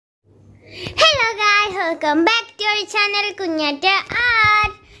welcome back to our channel Kunyata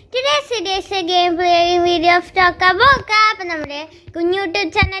Art. Today's a gameplay video of toca. അപ്പോൾ നമ്മുടെ കുഞ്ഞു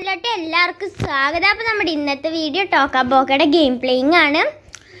YouTube ചാനലിലോട്ട് എല്ലാവർക്കും സ്വാഗതം. അപ്പോൾ നമ്മുടെ ഇന്നത്തെ വീഡിയോ ടോക്ക ബോക്കയുടെ ഗെയിം പ്ലേയിങ് ആണ്.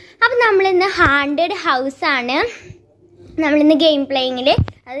 അപ്പോൾ നമ്മളിന്ന് ഹാണ്ടഡ് ഹൗസ് ആണ് നമ്മളിന്ന് ഗെയിം പ്ലേയിങ്ങിൽ.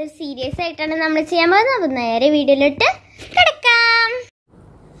 അത് സീരിയസ് ആയിട്ടാണ് നമ്മൾ ചെയ്യാൻ പോകുന്നത്. അപ്പോൾ നേരെ വീഡിയോയിലോട്ട് കിടക്കാം.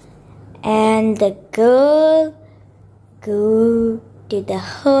 And the girl go to the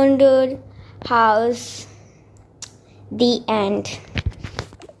haunted house. The end.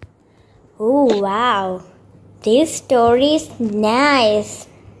 Oh wow, this story is nice.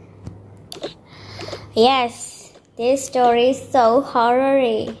 Yes, this story is so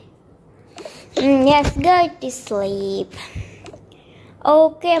horror-y. Yes, go to sleep.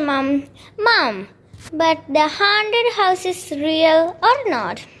 Okay, Mom, but the haunted house is real or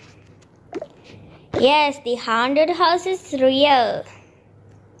not? Yes, the haunted house is real.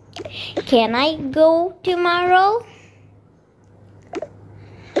 Can I go tomorrow?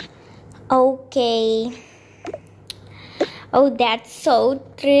 Okay. Oh, that's so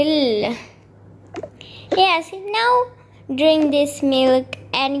thrill. Yes, now drink this milk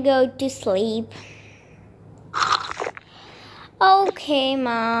and go to sleep. Okay,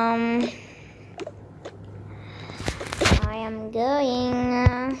 Mom. I am going.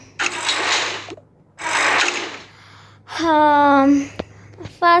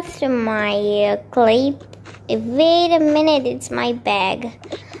 First my clip. Wait a minute, it's my bag.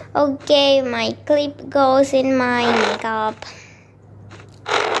 Okay, my clip goes in my makeup.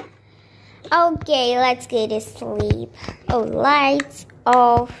 Okay, let's go to sleep. Oh, lights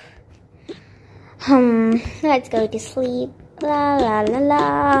off. Let's go to sleep. La la la la.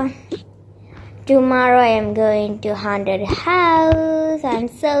 Tomorrow I am going to haunted house. I'm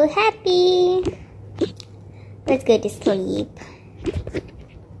so happy. Let's go to sleep.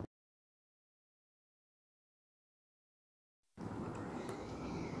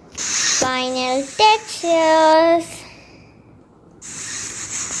 Final touches.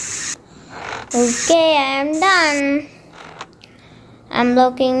 Okay, I am done. I'm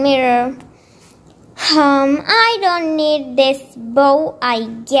looking mirror. I don't need this bow, I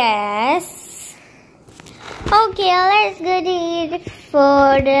guess. Okay, let's go to eat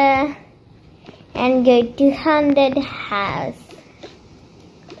food and go to haunted house.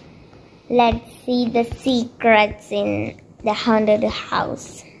 Let's see the secrets in the haunted house.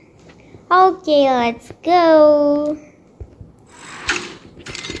 Okay, let's go.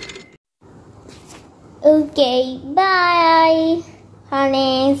 Okay, bye,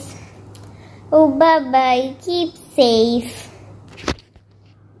 honeys. Oh, bye-bye. Keep safe.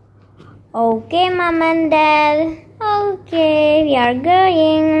 Okay, Mom and Dad. Okay, we are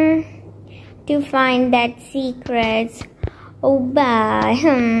going to find that secrets. Oh, bye.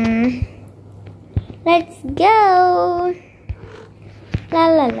 Let's go. La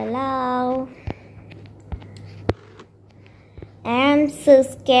la la la. I'm so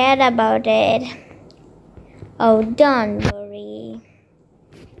scared about it. Oh, don't worry.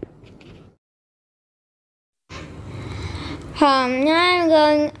 I'm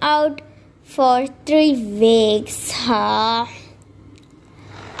going out for 3 weeks.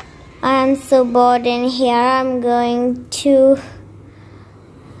 I'm so bored in here. I'm going to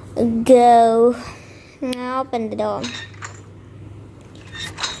go. Open the door.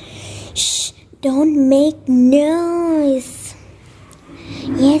 Don't make noise.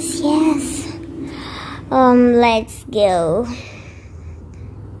 Yes. Let's go.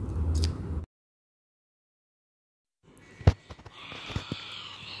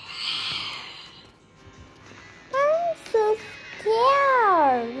 I'm so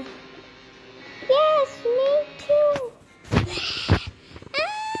scared. Yes, me too.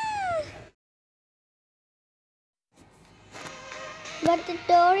 But the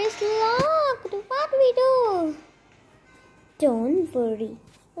door is locked. What we do? Don't worry.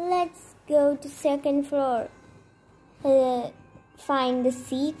 Let's go to second floor. Find the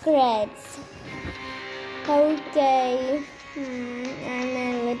secrets. Okay. I'm a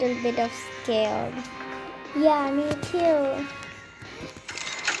little bit of scared. Yeah, me too.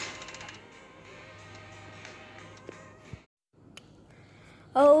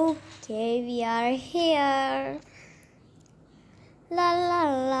 Okay, we are here. La la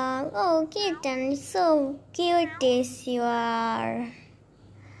la. Oh, kitten, so cute as you are.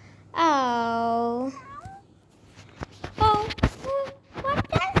 Oh, what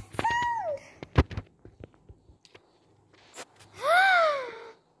that sound?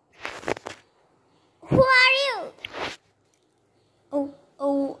 Who are you?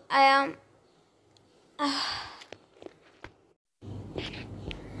 Oh, I am.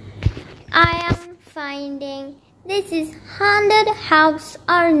 I am fine. finding this is haunted house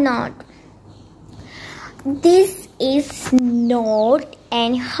or not. This is not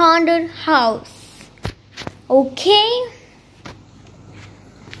an haunted house. Okay?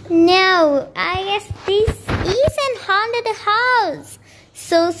 No, I guess this is an haunted house.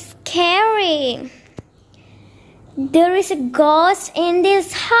 So scary. There is a ghost in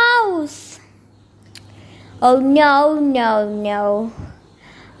this house. Oh no, no, no.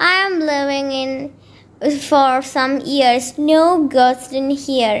 I am living in for some years. No ghost in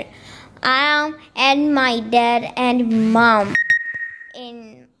here. I am and my dad and mom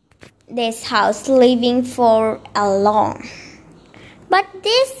in this house living for a long. But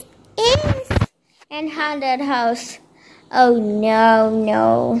this is an haunted house. Oh no,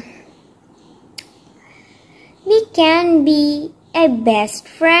 no. We can be a best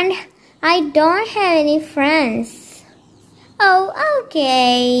friend. I don't have any friends. Oh,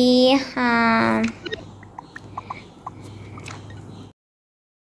 okay.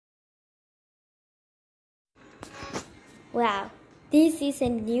 Wow, this is a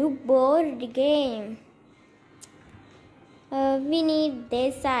new board game. We need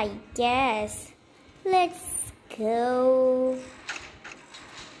this, I guess. Let's go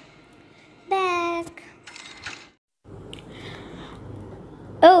back.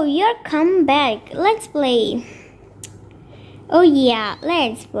 Oh, you're come back. Let's play. Oh yeah,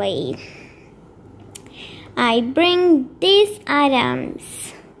 let's play. I bring these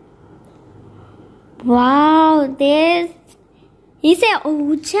items. Wow, this is a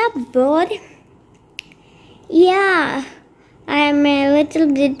Ouija board. Yeah, I am a little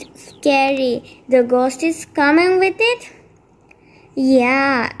bit scary. The ghost is coming with it?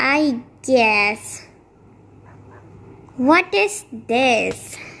 Yeah, I guess. What is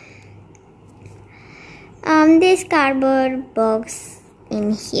this? This cardboard box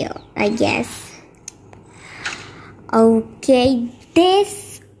in here, I guess. Okay,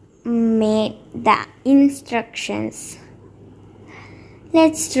 this made the instructions.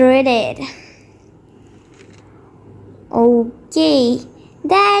 Let's read it. Okay,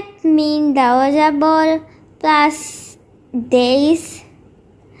 that means the Ouija board plus days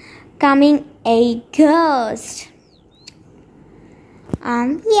coming a ghost.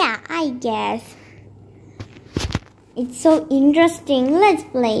 Yeah, I guess. It's so interesting. Let's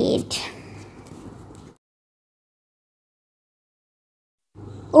play it.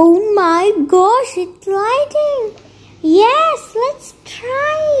 Oh my gosh, it's lighting. Yes, let's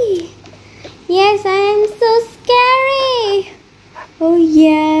try. Yes, I am so scary. Oh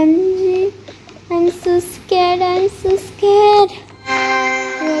yeah, I'm so scared. I'm so scared.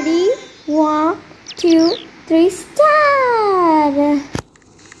 Ready? 1, 2, 3, start.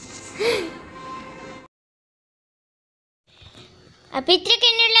 അപ്പോൾ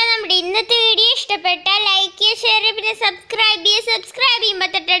ഇത്രയൊക്കെയുള്ള നമ്മുടെ ഇന്നത്തെ video ഇഷ്ടപ്പെട്ടാൽ like ചെയ്യുക, share ചെയ്യുക, പിന്നെ subscribe ചെയ്യുമ്പോൾ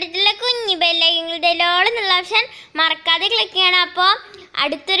തൊട്ടടുത്തുള്ള കുഞ്ഞു ബെല്ലൈക്കങ്ങളുടെ ലോളെന്നുള്ള ഓപ്ഷൻ മറക്കാതെ ക്ലിക്ക് ചെയ്യണം. അപ്പോൾ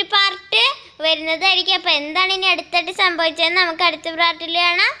അടുത്തൊരു പാർട്ട് വരുന്നതായിരിക്കും. അപ്പോൾ എന്താണ് ഇനി അടുത്തായിട്ട് സംഭവിച്ചതെന്ന് നമുക്ക് അടുത്ത പാർട്ടിൽ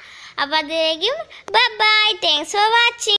കാണാം. അപ്പോൾ അതിലേക്കും ബൈ. Thanks for watching.